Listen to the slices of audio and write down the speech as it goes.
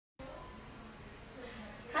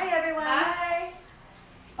Hi everyone. Hi.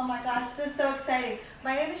 Oh my gosh, this is so exciting.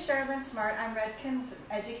 My name is Sherilyn Smart. I'm Redken's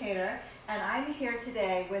educator, and I'm here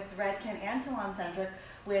today with Redken and Salon Centric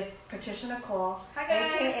with Patricia Nikole,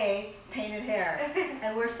 aka Painted Hair.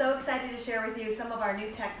 And we're so excited to share with you some of our new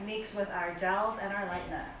techniques with our gels and our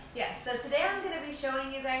lightener. Yes, so today I'm going to be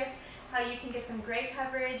showing you guys how you can get some great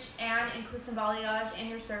coverage and include some balayage in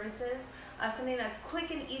your services. Something that's quick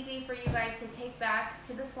and easy for you guys to take back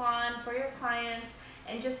to the salon for your clients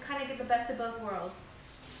and just kind of get the best of both worlds.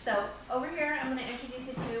 So over here, I'm going to introduce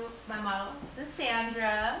you to my model. This is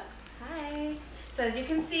Sandra. Hi. So as you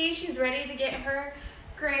can see, she's ready to get her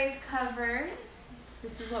grays covered.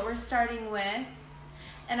 This is what we're starting with.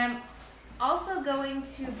 And I'm also going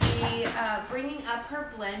to be bringing up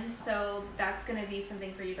her blend, so that's going to be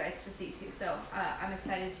something for you guys to see too. So I'm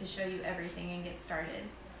excited to show you everything and get started.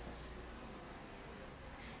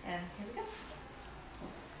 And here we go.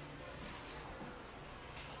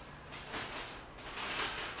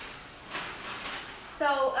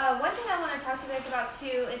 So one thing I want to talk to you guys about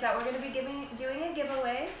too is that we're going to be doing a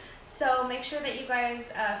giveaway. So make sure that you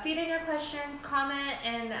guys feed in your questions, comment,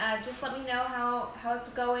 and just let me know how it's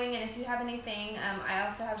going. And if you have anything, I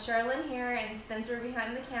also have Sherilyn here and Spencer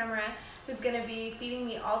behind the camera who's going to be feeding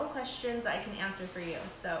me all the questions I can answer for you.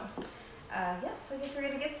 So yeah, so I guess we're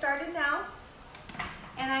going to get started now.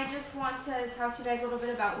 And I just want to talk to you guys a little bit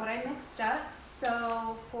about what I mixed up.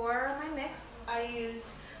 So for my mix, I used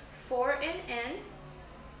 4NN,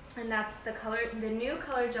 and that's the new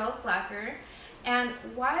Color Gels Lacquer. And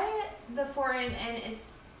why the 4NN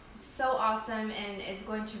is so awesome and is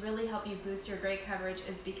going to really help you boost your gray coverage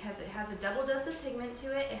is because it has a double dose of pigment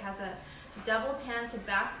to it. It has a double tan to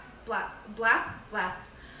black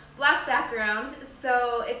background,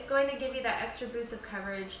 so it's going to give you that extra boost of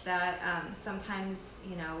coverage that sometimes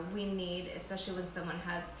we need, especially when someone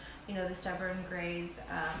has the stubborn grays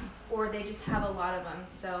or they just have a lot of them.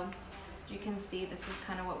 So you can see this is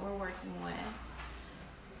kind of what we're working with.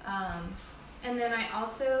 And then I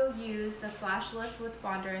also use the Flash Lift with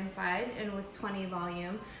Bonder inside and with 20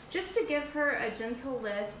 volume just to give her a gentle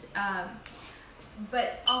lift,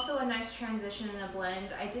 but also a nice transition in a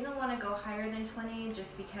blend. I didn't want to go higher than 20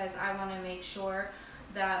 just because I want to make sure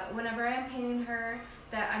that whenever I'm painting her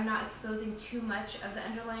that I'm not exposing too much of the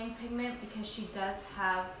underlying pigment, because she does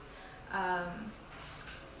have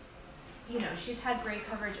she's had gray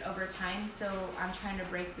coverage over time, so I'm trying to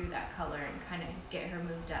break through that color and kind of get her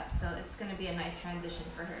moved up. So it's going to be a nice transition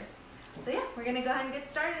for her. So yeah, we're going to go ahead and get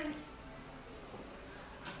started.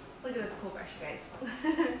 Look at this cool brush, you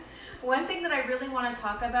guys. One thing that I really want to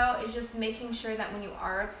talk about is just making sure that when you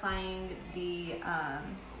are applying the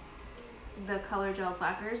Color Gels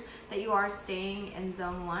lacquers, that you are staying in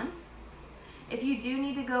zone 1. If you do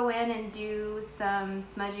need to go in and do some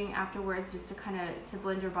smudging afterwards just to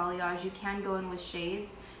blend your balayage, you can go in with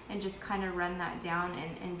shades and just kind of run that down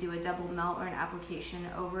and do a double melt or an application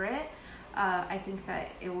over it. I think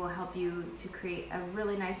that it will help you to create a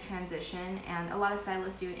really nice transition, and a lot of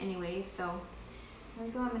stylists do it anyway. So there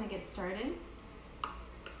we go, I'm going to get started.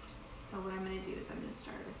 So what I'm going to do is I'm going to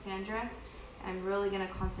start with Sandra. I'm really going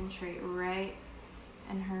to concentrate right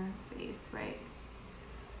in her face, right.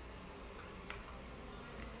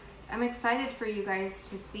 I'm excited for you guys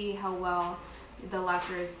to see how well the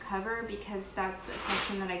lacquers cover, because that's a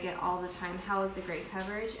question that I get all the time. How is the gray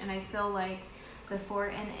coverage? And I feel like the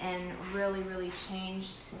 4NN really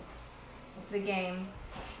changed the game,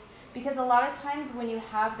 because a lot of times when you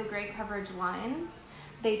have the gray coverage lines,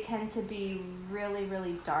 they tend to be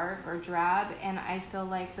really dark or drab, and I feel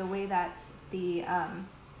like the way that the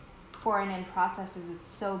 4NN processes, it's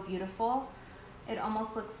so beautiful. It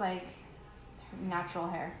almost looks like natural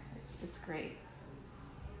hair. It's great.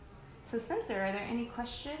 So Spencer, are there any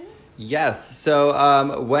questions? Yes.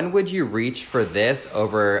 So when would you reach for this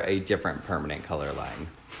over a different permanent color line?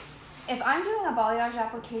 If I'm doing a balayage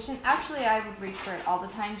application, actually I would reach for it all the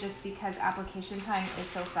time, just because application time is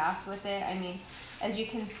so fast with it. I mean, as you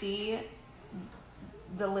can see,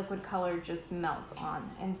 the liquid color just melts on.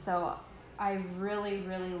 And so I really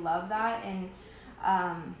love that. And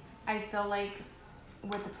I feel like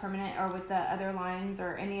with the permanent or with the other lines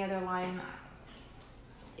or any other line,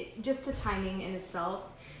 just the timing in itself.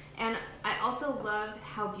 And I also love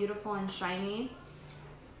how beautiful and shiny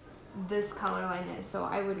this color line is, so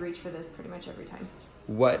I would reach for this pretty much every time.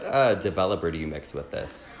 What developer do you mix with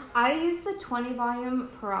this? I use the 20 volume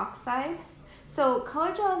peroxide. So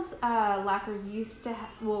Color Gels lacquers used to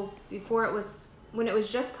when it was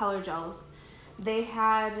just Color Gels, they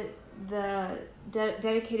had the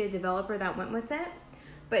dedicated developer that went with it.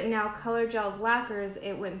 But now Color Gel's lacquers,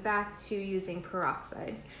 it went back to using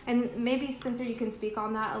peroxide. And maybe Spencer, you can speak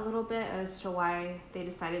on that a little bit as to why they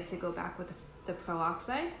decided to go back with the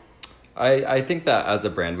peroxide. I think that as a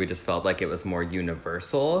brand, we just felt like it was more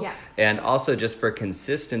universal. Yeah. And also just for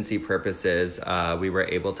consistency purposes, we were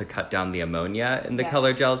able to cut down the ammonia in the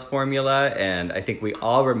Color Gels formula. And I think we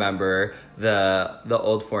all remember the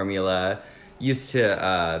old formula used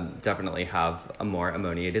to definitely have a more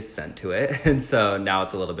ammoniated scent to it. And so now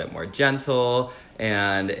it's a little bit more gentle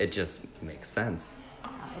and it just makes sense.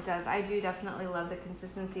 It does. I do definitely love the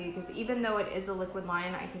consistency because even though it is a liquid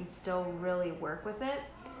line, I can still really work with it.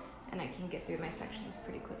 And I can get through my sections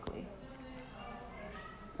pretty quickly.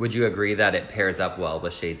 Would you agree that it pairs up well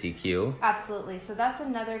with Shades EQ? Absolutely. So that's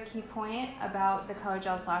another key point about the Color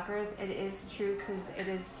Gels lacquers. It is true to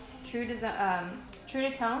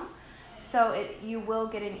tone. So you will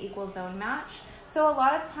get an equal zone match. So a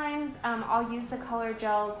lot of times I'll use the Color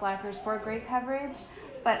Gels lacquers for gray coverage,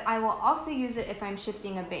 but I will also use it if I'm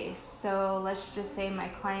shifting a base. So let's just say my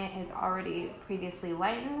client is already previously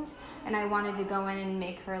lightened and I wanted to go in and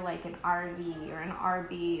make her like an RV or an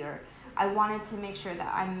RB, or I wanted to make sure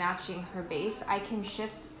that I'm matching her base. I can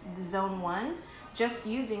shift the zone 1 just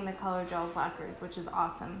using the Color Gels lacquers, which is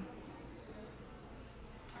awesome.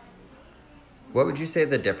 What would you say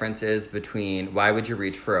the difference is between, why would you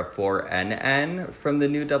reach for a 4NN from the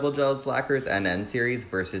new Double Gels Lacquers NN series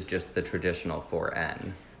versus just the traditional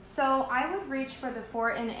 4N? So I would reach for the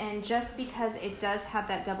 4NN just because it does have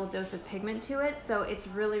that double dose of pigment to it. So it's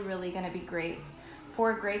really, really going to be great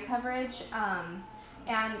for gray coverage.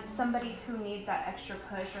 And somebody who needs that extra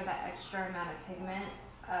push or that extra amount of pigment,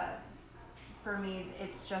 for me,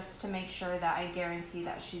 it's just to make sure that I guarantee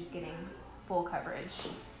that she's getting full coverage.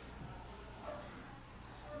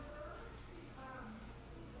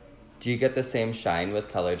 Do you get the same shine with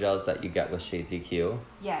Color Gels that you get with Shades EQ?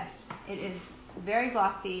 Yes, it is very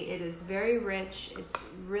glossy. It is very rich. It's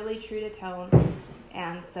really true to tone.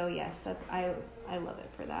 And so, yes, I love it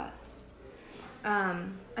for that.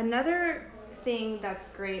 Another thing that's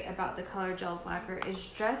great about the Color Gels lacquer is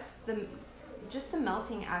just the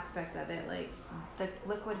melting aspect of it. Like the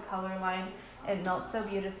liquid color line, it melts so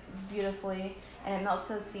beautifully, and it melts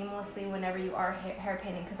so seamlessly whenever you are hair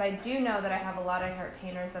painting. Because I do know that I have a lot of hair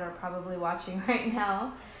painters that are probably watching right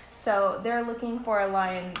now. So they're looking for a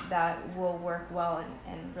line that will work well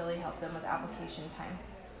and really help them with application time.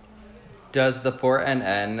 Does the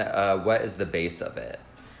 4NN, what is the base of it?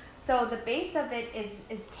 So the base of it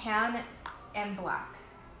is tan and black.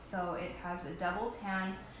 So it has a double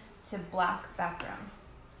tan to black background.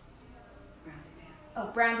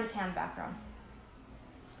 Brown to tan background.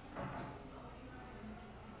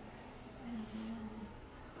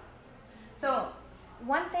 So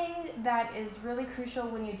one thing that is really crucial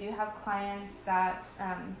when you do have clients that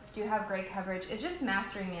do have gray coverage is just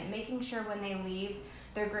mastering it, making sure when they leave,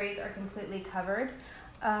 their grays are completely covered.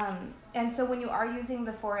 And so when you are using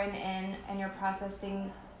the 4NN and you're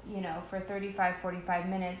processing, for 35, 45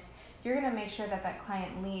 minutes, you're going to make sure that that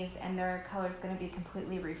client leaves and their color is going to be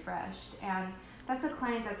completely refreshed. And that's a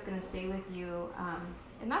client that's going to stay with you.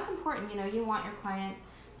 And that's important. You want your client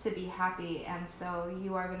to be happy, and so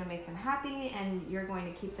you are going to make them happy and you're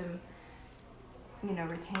going to keep them,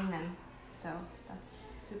 retain them. So that's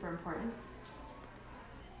super important.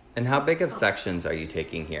 And how big of sections are you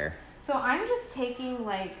taking here? So I'm just taking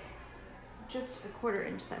just 1/4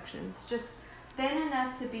 inch sections, just thin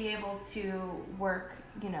enough to be able to work,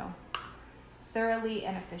 thoroughly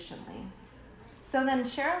and efficiently. So then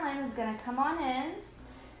Sherilyn is going to come on in,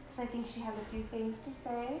 because I think she has a few things to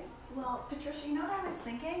say. Well, Patricia, you know what I was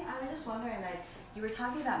thinking? I was just wondering, you were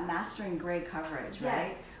talking about mastering gray coverage,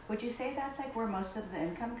 right? Yes. Would you say that's where most of the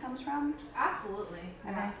income comes from? Absolutely.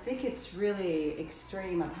 And I think it's really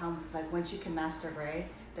extreme of how, once you can master gray,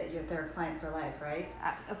 that they're a client for life, right?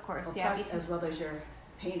 Of course, well, yeah. Plus, as well as your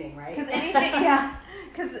painting, right?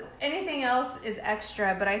 Because anything else is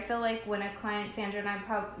extra. But I feel like when a client, Sandra,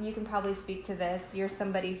 and you can probably speak to this, you're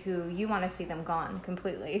somebody who you want to see them gone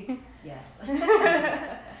completely. Yes.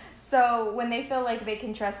 So when they feel like they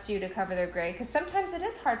can trust you to cover their gray, because sometimes it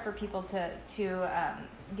is hard for people to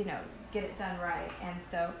get it done right. And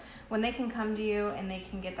so when they can come to you and they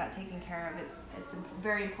can get that taken care of, it's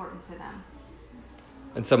very important to them.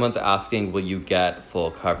 And someone's asking, will you get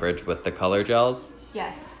full coverage with the Color Gels?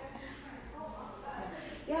 Yes.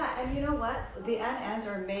 Yeah, and you know what? The NNs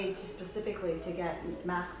are made specifically to get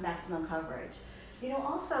maximum coverage.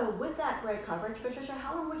 Also with that gray coverage, Patricia,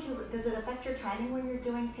 how long does it affect your timing when you're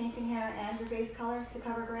doing painting hair and your base color to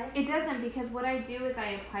cover gray? It doesn't, because what I do is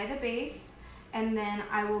I apply the base and then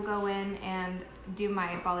I will go in and do my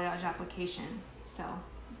balayage application. So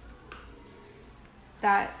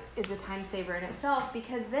that is a time saver in itself,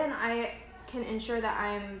 because then I can ensure that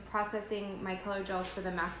I'm processing my color gels for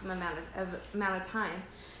the maximum amount of time.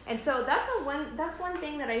 And so that's one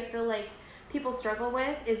thing that I feel like people struggle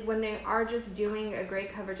with, is when they are just doing a gray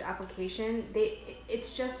coverage application,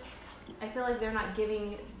 I feel like they're not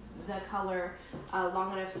giving the color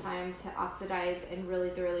long enough time to oxidize and really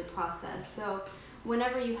thoroughly process. So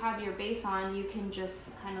whenever you have your base on, you can just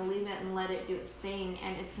kind of leave it and let it do its thing,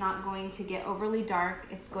 and it's not going to get overly dark.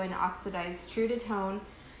 It's going to oxidize true to tone,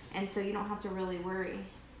 and so you don't have to really worry.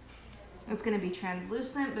 It's going to be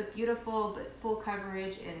translucent but beautiful, but full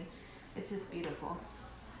coverage, and it's just beautiful.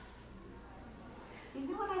 You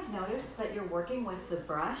know what I've noticed, that you're working with the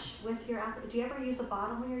brush with your do you ever use a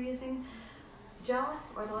bottle when you're using gels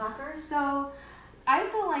or the lacquers? So I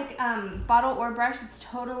feel like bottle or brush, it's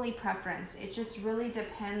totally preference. It just really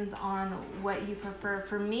depends on what you prefer.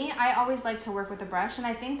 For me, I always like to work with a brush, and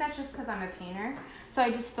I think that's just because I'm a painter, so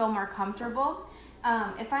I just feel more comfortable.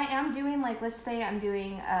 If I am doing, like, let's say I'm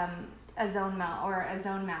doing a zone melt or a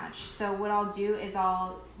zone match, so what I'll do is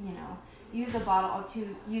I'll, use a bottle.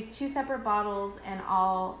 I'll use two separate bottles, and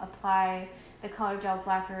I'll apply the color gels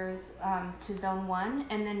lacquers to zone 1,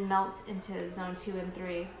 and then melt into zone 2 and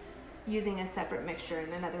 3 using a separate mixture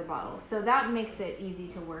in another bottle. So that makes it easy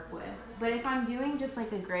to work with. But if I'm doing just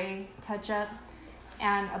like a gray touch-up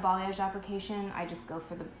and a balayage application, I just go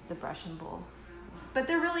for the brush and bowl. But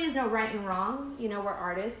there really is no right and wrong. We're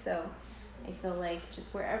artists, so I feel like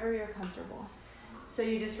just wherever you're comfortable. So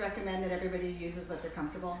you just recommend that everybody uses what they're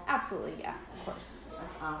comfortable? Absolutely, yeah, of course.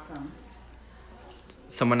 That's awesome.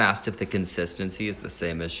 Someone asked if the consistency is the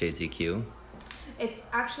same as Shades EQ. It's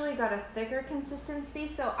actually got a thicker consistency.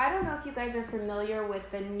 So I don't know if you guys are familiar with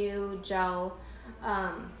the new gel.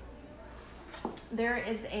 There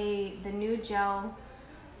is the new gel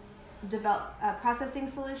processing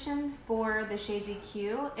solution for the Shades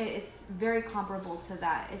EQ. It's very comparable to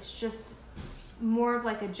that. It's just more of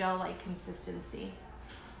like a gel-like consistency.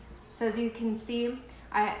 So as you can see,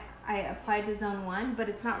 I applied to zone 1, but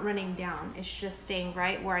it's not running down. It's just staying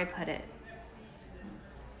right where I put it,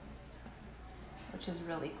 which is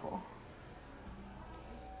really cool.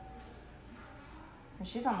 And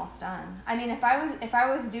she's almost done. I mean, if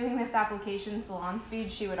I was doing this application salon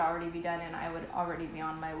speed, she would already be done, and I would already be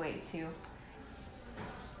on my way to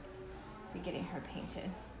getting her painted.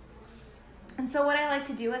 And so what I like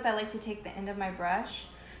to do is I like to take the end of my brush,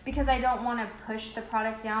 because I don't want to push the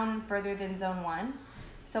product down further than zone 1.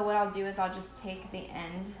 So what I'll do is I'll just take the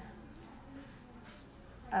end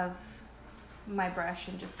of my brush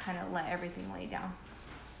and just kind of let everything lay down.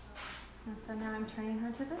 And so now I'm turning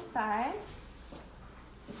her to the side.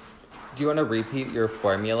 Do you want to repeat your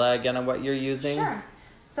formula again on what you're using? Sure.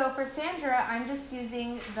 So for Sandra, I'm just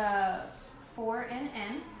using the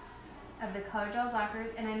 4NN of the color gels lacquer,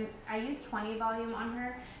 and I use 20 volume on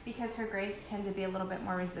her because her grays tend to be a little bit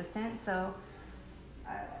more resistant. So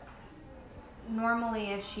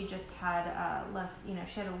normally if she just had less,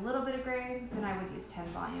 she had a little bit of gray, then I would use 10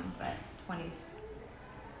 volume, but 20 is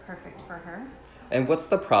perfect for her. And what's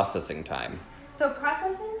the processing time? So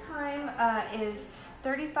processing time is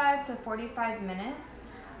 35 to 45 minutes.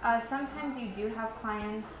 Sometimes you do have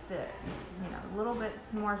clients that, a little bit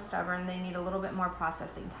more stubborn. They need a little bit more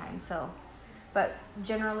processing time. So, but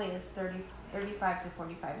generally it's 35 to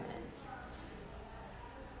 45 minutes.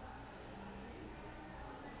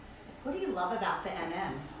 What do you love about the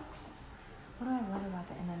NNs? What do I love about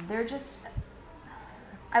the NNs?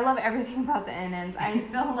 I love everything about the NNs. I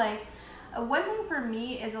feel like one thing for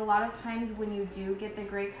me is a lot of times when you do get the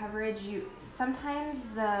gray coverage, sometimes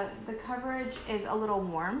the coverage is a little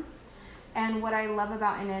warm. And what I love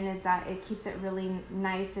about NN is that it keeps it really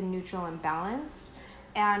nice and neutral and balanced.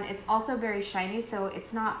 And it's also very shiny, so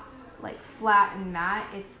it's not like flat and matte.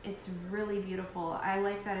 It's really beautiful. I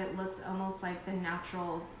like that it looks almost like the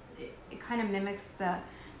natural, it kind of mimics the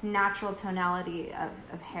natural tonality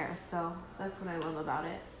of hair. So that's what I love about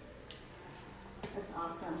it. That's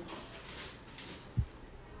awesome.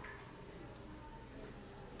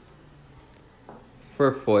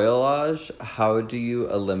 For foliage, how do you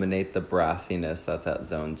eliminate the brassiness that's at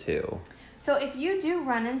zone 2? So if you do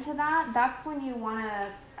run into that, that's when you want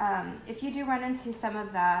to, if you do run into some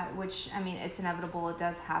of that, which, I mean, it's inevitable, it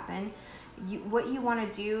does happen, what you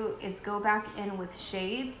want to do is go back in with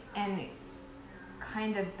shades and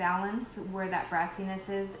kind of balance where that brassiness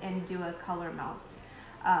is and do a color melt.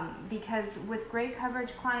 Because with gray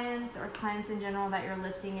coverage clients or clients in general that you're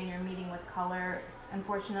lifting and you're meeting with color,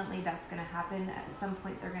 unfortunately that's going to happen. At some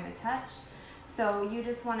point they're going to touch. So you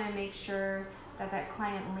just want to make sure that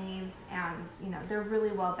client leaves, and you know, they're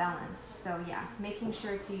really well balanced. So yeah, making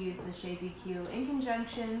sure to use the Shades EQ in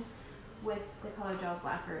conjunction with the Color Gels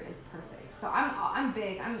lacquer is perfect. So I'm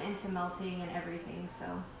into melting and everything, so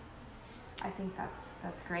I think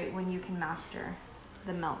that's great when you can master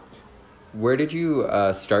the melt. Where did you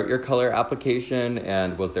start your color application,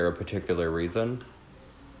 and was there a particular reason?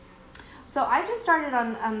 So I just started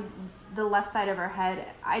on the left side of her head.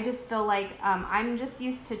 I just feel like I'm just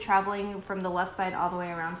used to traveling from the left side all the way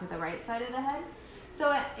around to the right side of the head.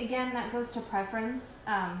 So again, that goes to preference.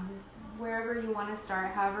 Wherever you want to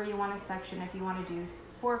start, however you want to section, if you want to do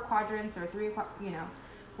 4 quadrants or 3, you know,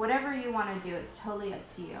 whatever you want to do, it's totally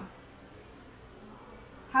up to you.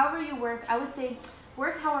 However you work, I would say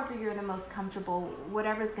work however you're the most comfortable,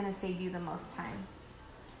 whatever's going to save you the most time.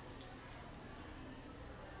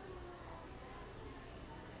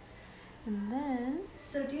 And then,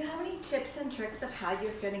 so do you have any tips and tricks of how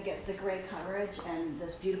you're going to get the gray coverage and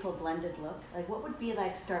this beautiful blended look? Like, what would be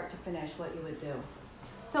like start to finish, what you would do?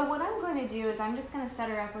 so what I'm going to do is I'm just going to set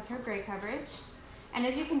her up with her gray coverage. And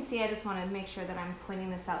as you can see, I just want to make sure that I'm pointing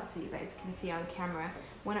this out so you guys can see on camera.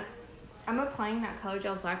 When I'm applying that Color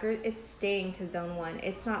Gels lacquer, it's staying to zone 1.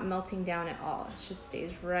 It's not melting down at all. It just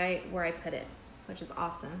stays right where I put it, which is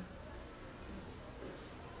awesome.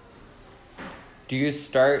 Do you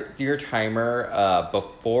start your timer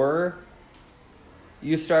before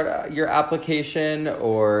you start your application,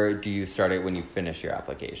 or do you start it when you finish your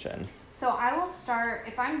application? So I will start,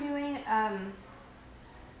 if I'm doing,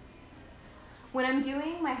 when I'm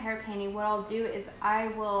doing my hair painting, what I'll do is I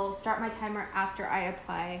will start my timer after I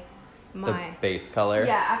apply my... The base color?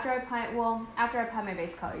 Yeah, after I apply my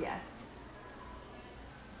base color, yes.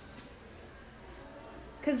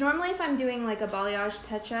 Because normally if I'm doing like a balayage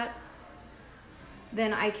touch-up,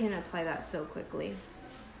 then I can apply that so quickly.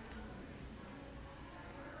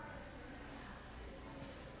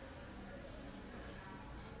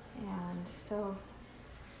 And so,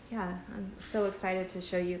 yeah, I'm so excited to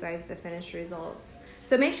show you guys the finished results.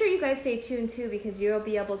 So make sure you guys stay tuned too, because you'll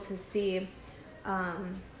be able to see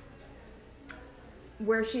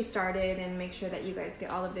where she started, and make sure that you guys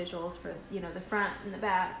get all the visuals for, you know, the front and the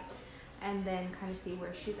back, and then kind of see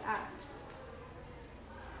where she's at.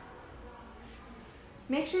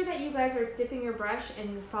 Make sure that you guys are dipping your brush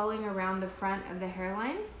and following around the front of the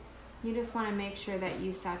hairline. You just want to make sure that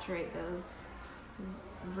you saturate those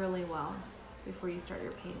really well before you start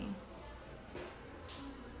your painting.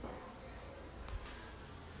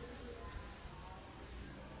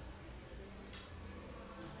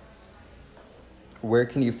 Where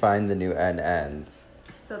can you find the new ends?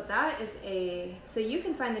 So that is so you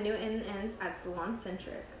can find the new ends at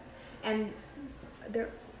SalonCentric, and they're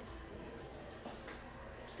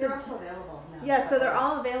also available now. Yeah, so they're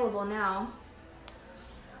all available now.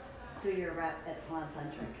 Through your rep at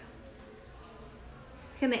SalonCentric.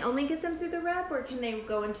 Can they only get them through the rep, or can they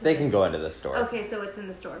go into They can go into the store. Okay, so it's in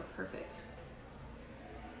the store. Perfect.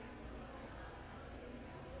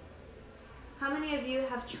 How many of you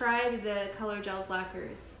have tried the Color Gels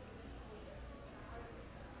lacquers?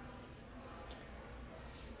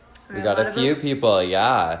 We got a few people,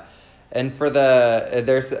 yeah. And for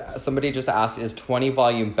there's somebody just asked, is 20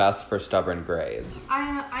 volume best for stubborn grays?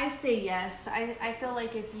 I say yes. I feel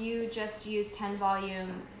like if you just use 10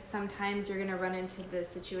 volume, sometimes you're gonna run into the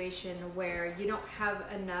situation where you don't have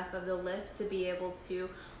enough of the lift to be able to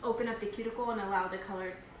open up the cuticle and allow the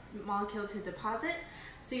color molecule to deposit.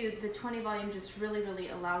 So the 20 volume just really, really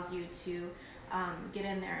allows you to get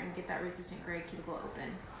in there and get that resistant gray cuticle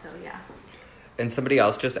open. So yeah. And somebody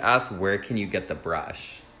else just asked, where can you get the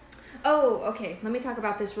brush? Oh, okay. Let me talk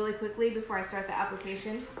about this really quickly before I start the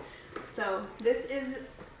application. So this is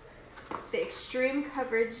the extreme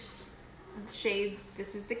coverage shades.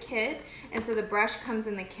 This is the kit. And so the brush comes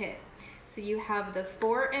in the kit. So you have the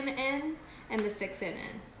 4NN and the 6NN.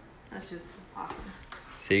 That's just awesome.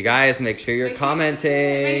 So you guys, make sure you're commenting.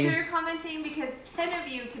 Make sure you're commenting, because 10 of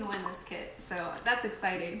you can win this kit. So that's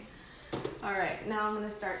exciting. All right, now I'm going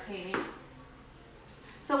to start painting.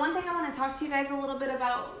 So one thing I want to talk to you guys a little bit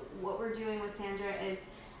about what we're doing with Sandra is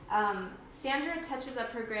Sandra touches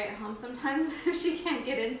up her gray at home sometimes if she can't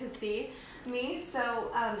get in to see me.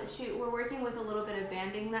 So we're working with a little bit of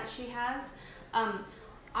banding that she has.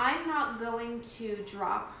 I'm not going to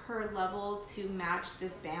drop her level to match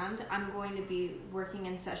this band. I'm going to be working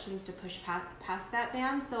in sessions to push past that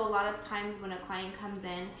band. So a lot of times when a client comes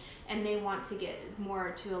in and they want to get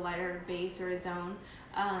more to a lighter base or a zone,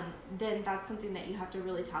 then that's something that you have to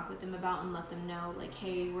really talk with them about and let them know, like,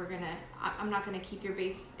 hey, I'm not gonna keep your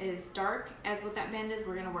base as dark as what that band is.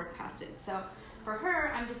 We're gonna work past it. So for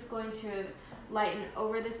her, I'm just going to lighten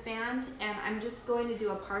over this band, and I'm just going to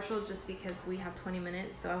do a partial just because we have 20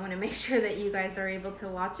 minutes, so I want to make sure that you guys are able to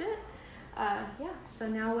watch it. Yeah, so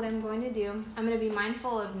now what I'm going to do, I'm going to be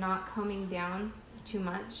mindful of not combing down too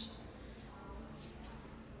much.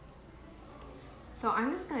 So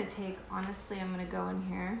I'm just going to take, honestly, I'm going to go in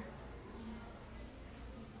here.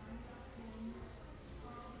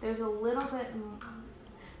 There's a little bit,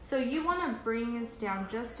 so you want to bring this down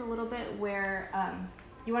just a little bit where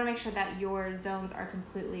you want to make sure that your zones are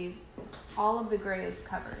completely, all of the gray is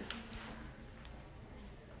covered.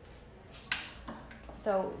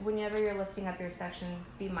 So whenever you're lifting up your sections,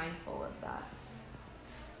 be mindful of that.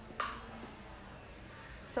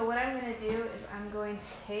 So what I'm going to do is I'm going to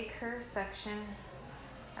take her section,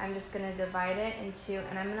 I'm just going to divide it into,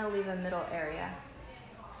 and I'm going to leave a middle area.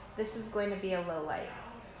 This is going to be a low light,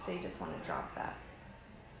 so you just want to drop that.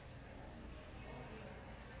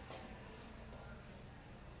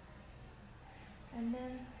 And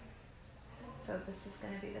then, so this is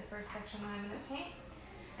going to be the first section that I'm going to paint.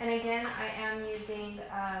 And again, I am using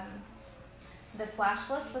the flash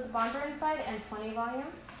lift with bonder inside and 20 volume.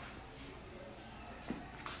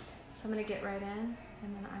 So I'm going to get right in, and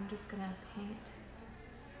then I'm just going to paint.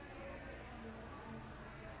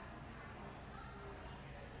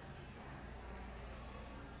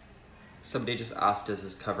 Somebody just asked, does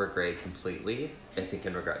this cover gray completely? I think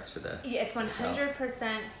in regards to the... Yeah, it's 100%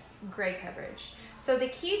 gray coverage. So the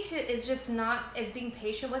key to is being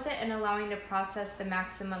patient with it and allowing to process the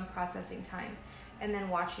maximum processing time, and then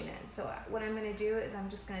watching it. So what I'm going to do is I'm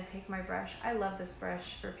just going to take my brush. I love this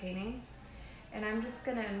brush for painting. And I'm just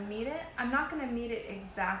going to meet it. I'm not going to meet it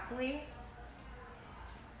exactly.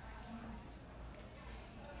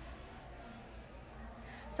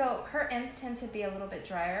 So her ends tend to be a little bit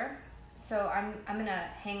drier. So I'm going to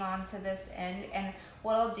hang on to this end, and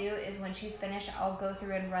what I'll do is when she's finished, I'll go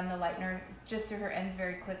through and run the lightener just through her ends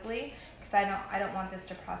very quickly, because I don't want this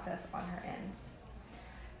to process on her ends.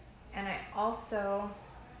 And I also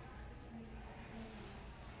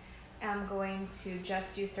am going to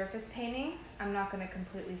just do surface painting. I'm not going to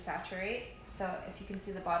completely saturate. So if you can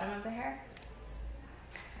see the bottom of the hair,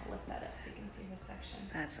 I'll lift that up so you can see her section.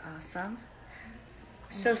 That's awesome.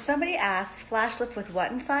 So somebody asked, flash lift with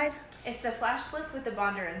what inside? It's the flash lift with the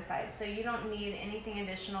bonder inside. So you don't need anything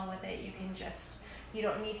additional with it. You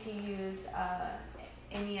don't need to use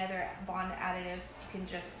any other bond additive. You can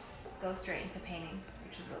just go straight into painting,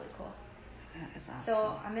 which is really cool. That is awesome.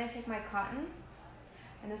 So I'm going to take my cotton,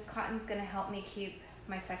 and this cotton's going to help me keep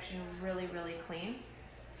my section really, really clean.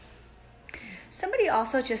 Somebody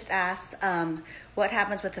also just asked what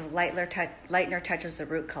happens with the lightener touches the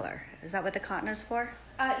root color. Is that what the cotton is for?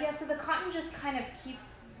 Yeah, so the cotton just kind of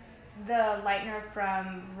keeps the lightener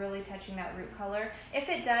from really touching that root color. If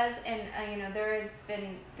it does, and there has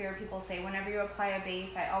been fear, people say whenever you apply a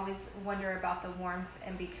base, I always wonder about the warmth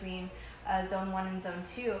in between zone 1 and zone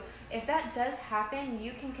 2. If that does happen,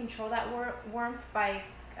 you can control that warmth by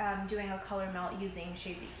doing a color melt using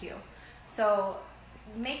Shades EQ. So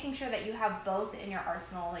making sure that you have both in your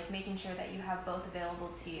arsenal, like making sure that you have both available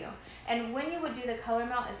to you. And when you would do the color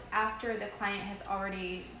melt is after the client has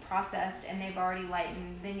already processed and they've already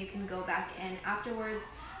lightened, then you can go back in afterwards,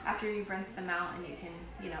 after you've rinsed them out, and you can,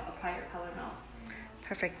 apply your color melt.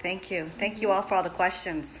 Perfect, thank you. Thank you all for all the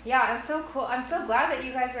questions. Yeah, it's so cool. I'm so glad that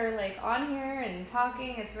you guys are on here and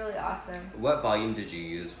talking. It's really awesome. What volume did you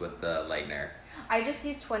use with the lightener? I just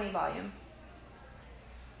used 20 volume.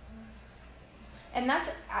 And that's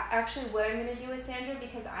actually what I'm going to do with Sandra,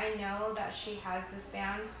 because I know that she has this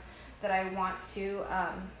band that I want to,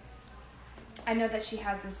 I know that she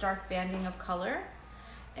has this dark banding of color.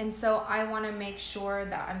 And so I want to make sure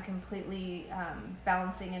that I'm completely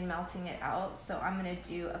balancing and melting it out. So I'm going to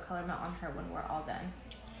do a color melt on her when we're all done.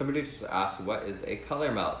 Somebody just asked, what is a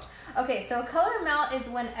color melt? Okay, so a color melt is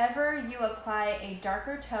whenever you apply a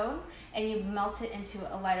darker tone and you melt it into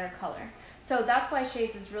a lighter color. So that's why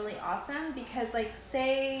Shades is really awesome, because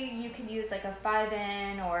say you could use a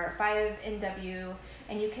 5N or 5NW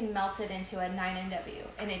and you can melt it into a 9NW,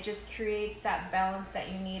 and it just creates that balance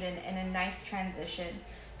that you need and a nice transition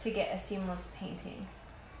to get a seamless painting.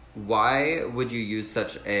 Why would you use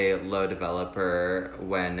such a low developer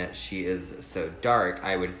when she is so dark?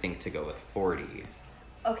 I would think to go with 40.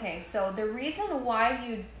 Okay, so the reason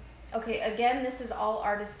why again, this is all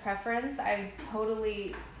artist preference.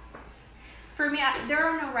 For me, there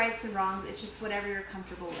are no rights and wrongs. It's just whatever you're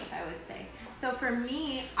comfortable with, I would say. So for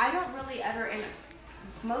me, I don't really ever, and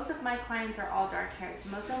most of my clients are all dark haired. So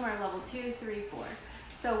most of them are level 2, 3, 4.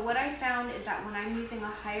 So what I found is that when I'm using a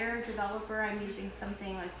higher developer, I'm using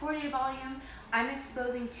something like 40 volume, I'm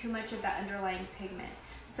exposing too much of that underlying pigment.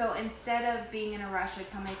 So instead of being in a rush, I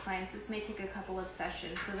tell my clients this may take a couple of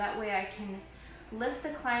sessions, so that way I can lift the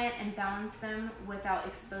client and balance them without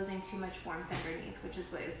exposing too much warmth underneath, which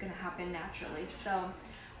is what is going to happen naturally. So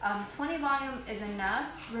 20 volume is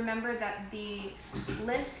enough. Remember that the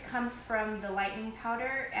lift comes from the lightening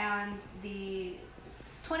powder, and the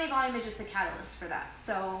 20 volume is just a catalyst for that.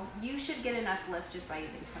 So you should get enough lift just by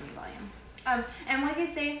using 20 volume. And like I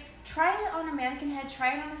say, try it on a mannequin head,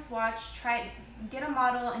 try it on a swatch, get a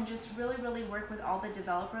model, and just really, really work with all the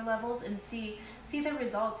developer levels and see the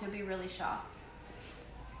results. You'll be really shocked.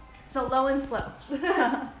 So low and slow.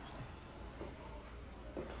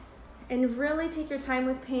 And really take your time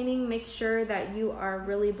with painting. Make sure that you are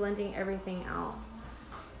really blending everything out.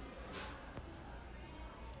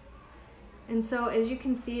 And so as you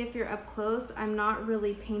can see, if you're up close, I'm not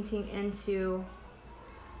really painting into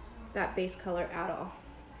that base color at all.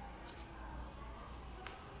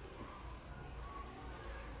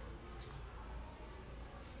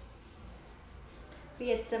 We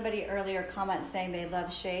had somebody earlier comment saying they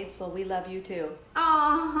love shades. Well, we love you too.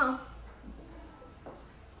 Oh.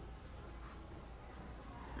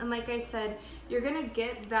 And like I said, you're gonna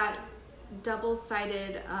get that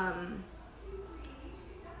double-sided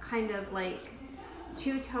kind of like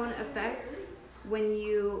two-tone effect when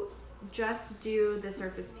you just do the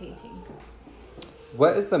surface painting.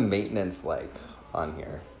 What is the maintenance like on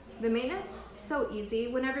here? The maintenance, so easy.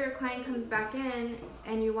 Whenever your client comes back in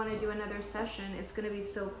and you want to do another session, it's going to be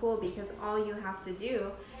so cool because all you have to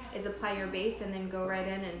do is apply your base and then go right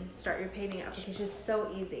in and start your painting application. It's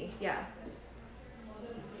so easy. Yeah.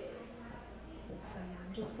 So yeah,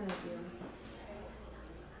 I'm just going to do.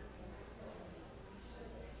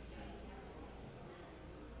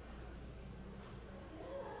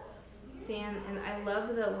 See, and I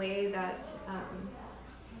love the way that I'm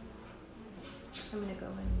going to go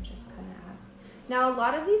ahead and just kind of add. Now, a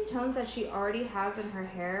lot of these tones that she already has in her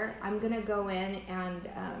hair, I'm going to go in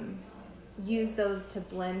and use those to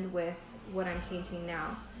blend with what I'm painting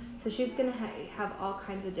now. So she's going to have all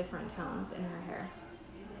kinds of different tones in her hair.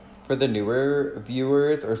 For the newer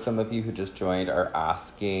viewers or some of you who just joined are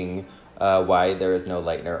asking why there is no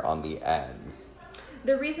lightener on the ends.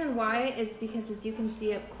 The reason why is because, as you can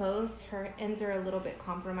see up close, her ends are a little bit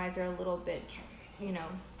compromised, or a little bit, you know,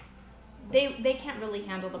 they can't really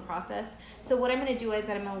handle the process. So what I'm going to do is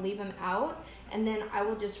that I'm going to leave them out, and then I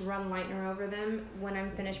will just run lightener over them when I'm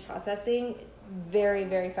finished processing very,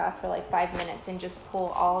 very fast for like 5 minutes, and just pull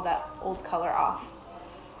all that old color off.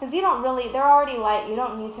 Because you don't really, they're already light, you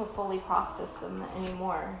don't need to fully process them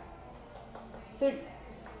anymore. So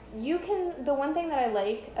you can, the one thing that I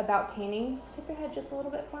like about painting, tip your head just a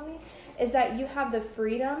little bit for me, is that you have the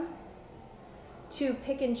freedom to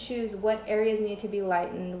pick and choose what areas need to be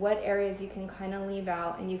lightened, what areas you can kind of leave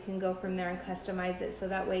out, and you can go from there and customize it so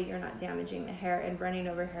that way you're not damaging the hair and running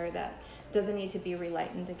over hair that doesn't need to be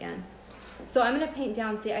relightened again. So I'm going to paint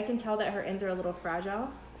down. See, I can tell that her ends are a little fragile,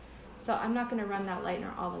 so I'm not going to run that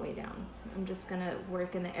lightener all the way down. I'm just going to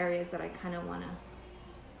work in the areas that I kind of want to.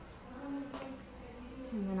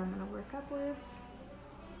 And then I'm going to work upwards.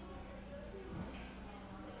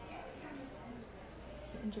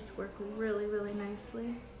 And just work really, really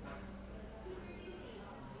nicely.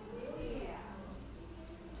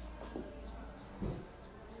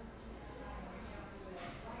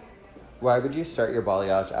 Why would you start your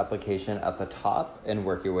balayage application at the top and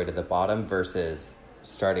work your way to the bottom versus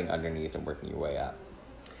starting underneath and working your way up?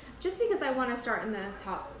 Just because I want to start in the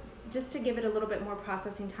top, just to give it a little bit more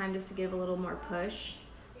processing time, just to give a little more push.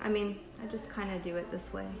 I mean, I just kind of do it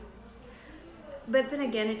this way. But then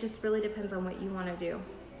again, it just really depends on what you want to do.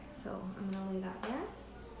 So I'm going to leave that there.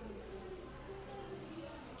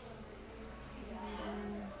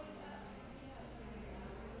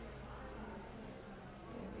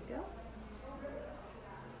 There we go.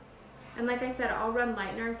 And like I said, I'll run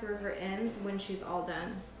lightener through her ends when she's all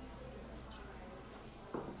done.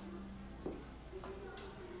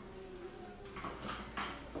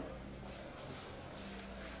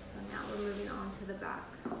 Moving on to the back.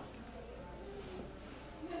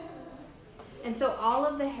 And so all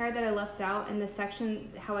of the hair that I left out in the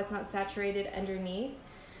section, how it's not saturated underneath,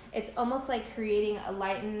 it's almost like creating a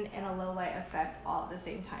lighten and a low light effect all at the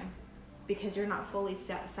same time, because you're not fully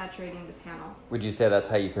saturating the panel. Would you say that's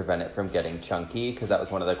how you prevent it from getting chunky? Because that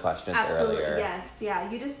was one of the questions Absolutely, earlier. yes,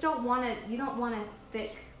 yeah. You just don't want it, you don't want a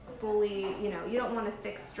thick, fully, you know, you don't want a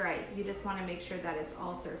thick stripe. You just want to make sure that it's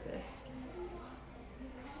all surface.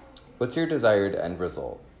 What's your desired end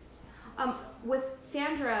result? With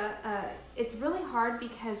Sandra, it's really hard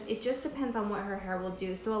because it just depends on what her hair will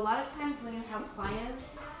do. So a lot of times when you have clients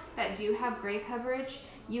that do have gray coverage,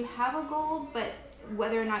 you have a goal, but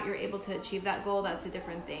whether or not you're able to achieve that goal, that's a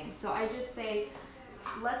different thing. So I just say,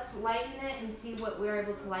 let's lighten it and see what we're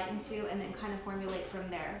able to lighten to, and then kind of formulate from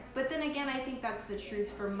there. But then again, I think that's the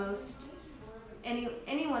truth for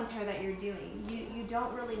anyone's hair that you're doing. You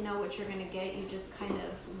don't really know what you're going to get. You just kind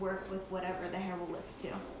of work with whatever the hair will lift to.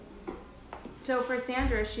 So for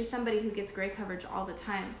Sandra, she's somebody who gets gray coverage all the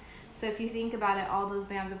time. So if you think about it, all those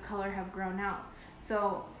bands of color have grown out.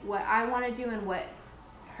 So what I want to do and what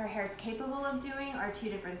her hair is capable of doing are two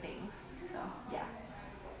different things. So yeah.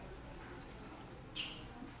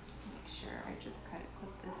 Make sure I just kind of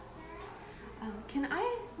clip this.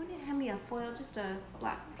 Would you hand me a foil, just a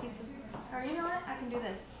black piece of, or you know what, I can do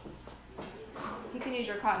this. You can use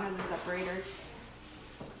your cotton as a separator.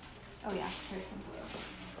 Oh yeah, here's some foil.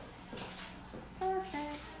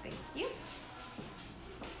 Perfect, thank you.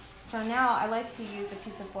 So now I like to use a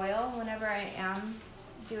piece of foil whenever I am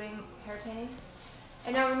doing hair painting.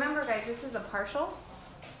 And now remember guys, this is a partial.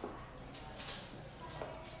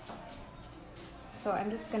 So I'm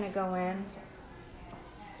just gonna go in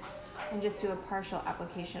and just do a partial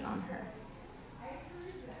application on her.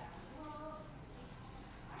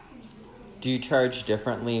 Do you charge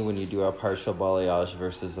differently when you do a partial balayage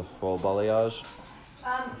versus a full balayage?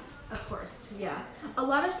 Of course, yeah. A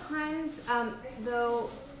lot of times, though,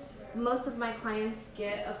 most of my clients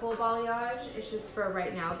get a full balayage. It's just for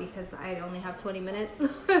right now because I only have 20 minutes,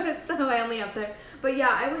 so I only have to. But yeah,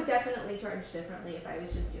 I would definitely charge differently if I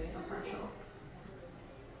was just doing a partial.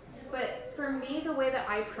 But for me, the way that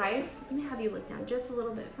I price, let me have you look down just a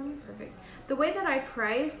little bit for me, perfect. The way that I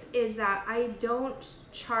price is that I don't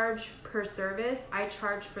charge per service, I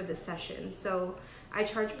charge for the session. So I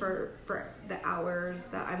charge for the hours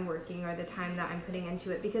that I'm working or the time that I'm putting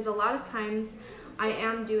into it, because a lot of times I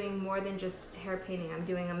am doing more than just hair painting. I'm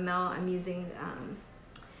doing a melt, I'm using,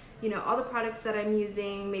 all the products that I'm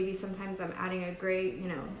using. Maybe sometimes I'm adding a gray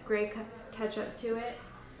touch up to it.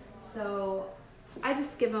 So I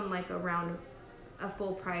just give them like around a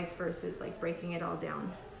full price versus like breaking it all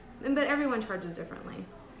down. But everyone charges differently.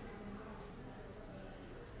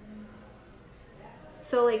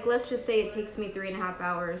 So like, let's just say it takes me 3.5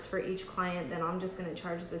 hours for each client, then I'm just gonna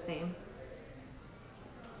charge the same.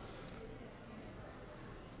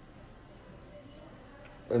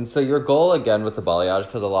 And so your goal again with the balayage,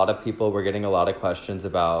 because a lot of people were getting a lot of questions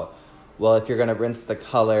about, well, if you're gonna rinse the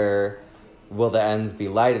color, will the ends be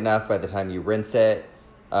light enough by the time you rinse it?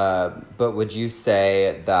 But would you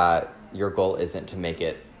say that your goal isn't to make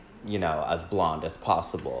it, as blonde as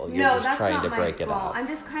possible? You're just trying to break it up. I'm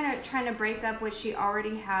just kind of trying to break up what she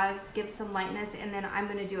already has, give some lightness, and then I'm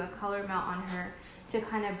going to do a color melt on her to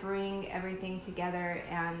kind of bring everything together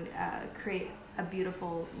and create a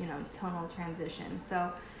beautiful, tonal transition.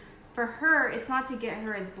 So for her, it's not to get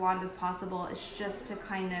her as blonde as possible. It's just to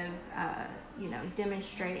kind of,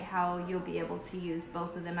 demonstrate how you'll be able to use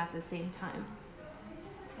both of them at the same time.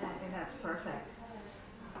 Yeah, I think that's perfect.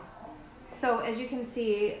 So as you can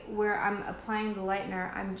see, where I'm applying the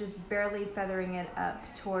lightener, I'm just barely feathering it up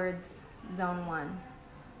towards zone 1.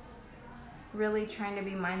 Really trying to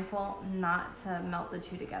be mindful not to melt the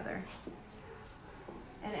two together.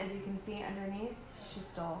 And as you can see underneath, she's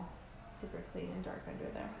still super clean and dark under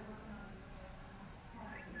there.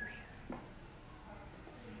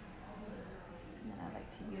 And then I like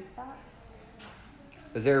to use that.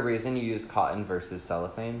 Is there a reason you use cotton versus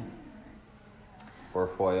cellophane? Or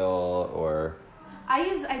foil, or?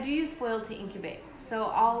 I do use foil to incubate. So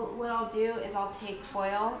what I'll do is I'll take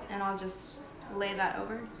foil and I'll just lay that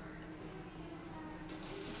over.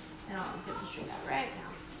 And I'll demonstrate that right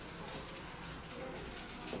now.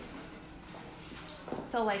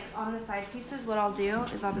 So like on the side pieces, what I'll do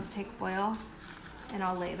is I'll just take foil and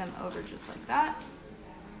I'll lay them over just like that.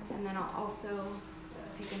 And then I'll also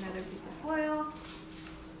take another piece of foil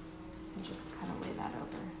and just kind of lay that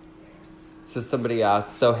over. So somebody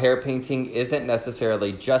asked, so hair painting isn't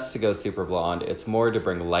necessarily just to go super blonde, it's more to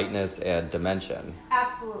bring lightness and dimension.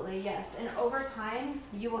 Absolutely, yes. And over time,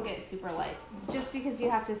 you will get super light. Just because you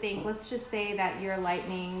have to think, let's just say that you're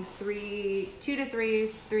lightening 2 to 3,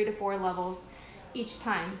 3 to 4 levels each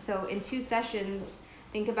time. So in 2 sessions,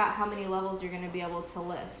 think about how many levels you're going to be able to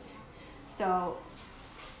lift. So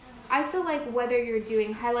I feel like whether you're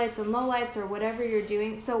doing highlights and lowlights or whatever you're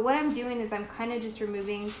doing, so what I'm doing is I'm kind of just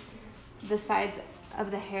removing the sides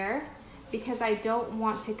of the hair because I don't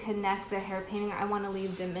want to connect the hair painting. I want to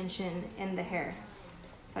leave dimension in the hair.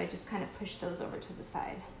 So I just kind of push those over to the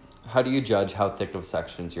side. How do you judge how thick of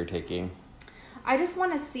sections you're taking? I just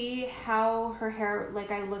want to see how her hair,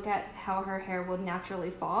 like I look at how her hair will naturally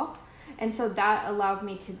fall. And so that allows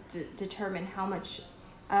me to determine how much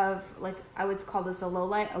of, like, I would call this a low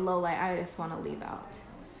light I just want to leave out.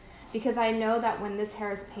 Because I know that when this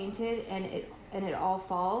hair is painted and it all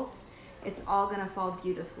falls, it's all going to fall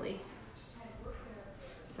beautifully.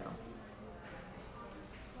 So.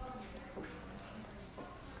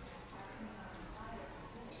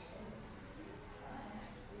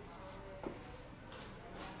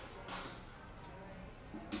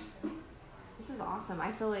 This is awesome.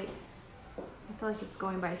 I feel like it's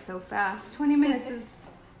going by so fast. 20 minutes is...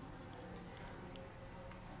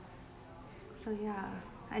 So yeah,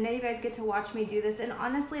 I know you guys get to watch me do this, and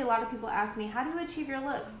honestly, a lot of people ask me, how do you achieve your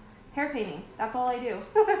looks? Hair painting, that's all I do.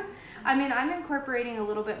 I mean, I'm incorporating a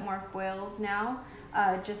little bit more foils now,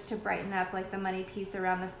 just to brighten up like the money piece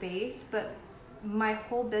around the face, but my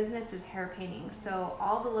whole business is hair painting, so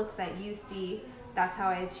all the looks that you see, that's how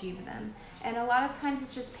I achieve them. And a lot of times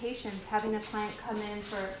it's just patience, having a client come in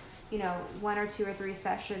for, you know, 1 or 2 or 3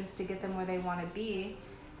 sessions to get them where they want to be.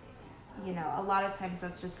 You know, a lot of times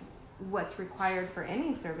that's just what's required for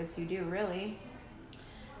any service you do, really.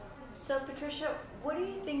 So Patricia, what do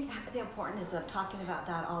you think the importance is of talking about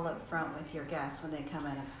that all up front with your guests when they come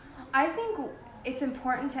in? I think it's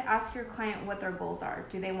important to ask your client what their goals are.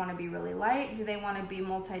 Do they want to be really light? Do they want to be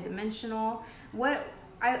multidimensional? What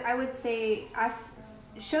I would say,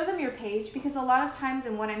 show them your page, because a lot of times,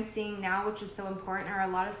 and what I'm seeing now, which is so important, are a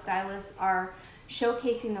lot of stylists are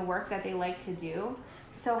showcasing the work that they like to do.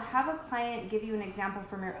 So have a client give you an example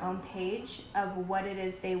from your own page of what it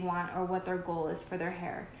is they want or what their goal is for their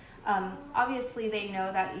hair. Obviously, they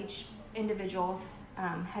know that each individual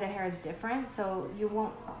head of hair is different, so you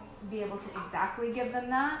won't be able to exactly give them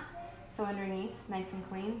that. So underneath, nice and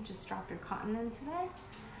clean, just drop your cotton into there.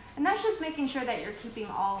 And that's just making sure that you're keeping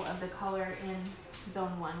all of the color in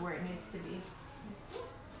zone 1 where it needs to be.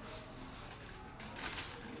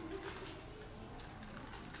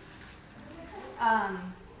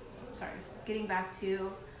 Sorry, getting back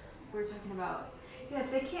to, we're talking about. Yeah,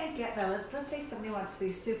 if they can't get that, let's say somebody wants to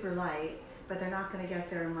be super light, but they're not going to get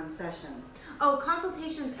there in one session. Oh,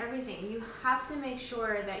 consultation's everything. You have to make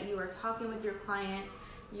sure that you are talking with your client.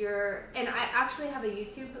 And I actually have a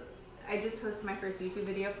YouTube. I just posted my first YouTube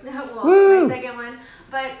video. Well, it's my second one.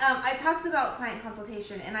 But I talked about client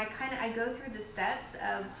consultation, and I go through the steps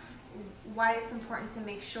of why it's important to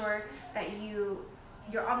make sure that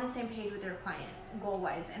you're on the same page with your client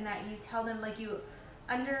goal-wise, and that you tell them, like, you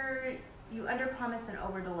under promise and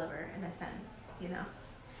over deliver in a sense, you know.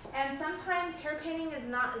 And sometimes hair painting is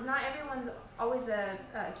not everyone's always a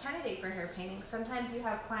candidate for hair painting. Sometimes you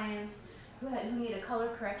have clients who need a color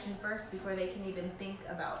correction first before they can even think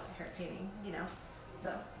about hair painting, you know.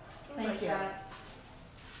 So things like that.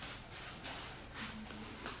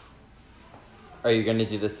 Are you going to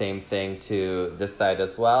do the same thing to this side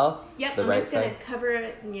as well? Yep, I'm just going to cover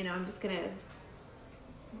it, you know, I'm just going to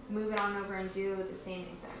move it on over and do the same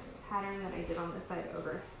exact pattern that I did on this side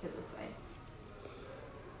over to this side.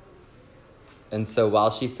 And so while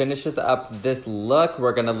she finishes up this look,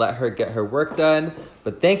 we're going to let her get her work done.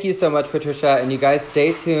 But thank you so much, Patricia. And you guys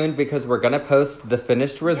stay tuned because we're going to post the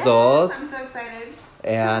finished results. Yes, I'm so excited.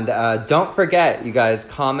 And don't forget, you guys,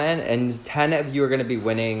 comment. And 10 of you are going to be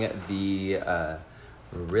winning the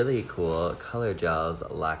really cool Color Gels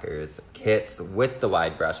Lacquers kits with the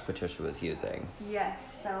wide brush Patricia was using.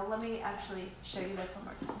 Yes. So let me actually show you this one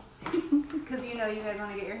more time. Because you know you guys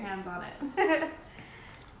want to get your hands on it.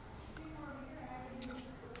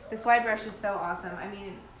 This wide brush is so awesome. I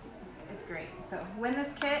mean, it's great. So win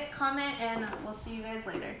this kit, comment, and we'll see you guys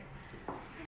later.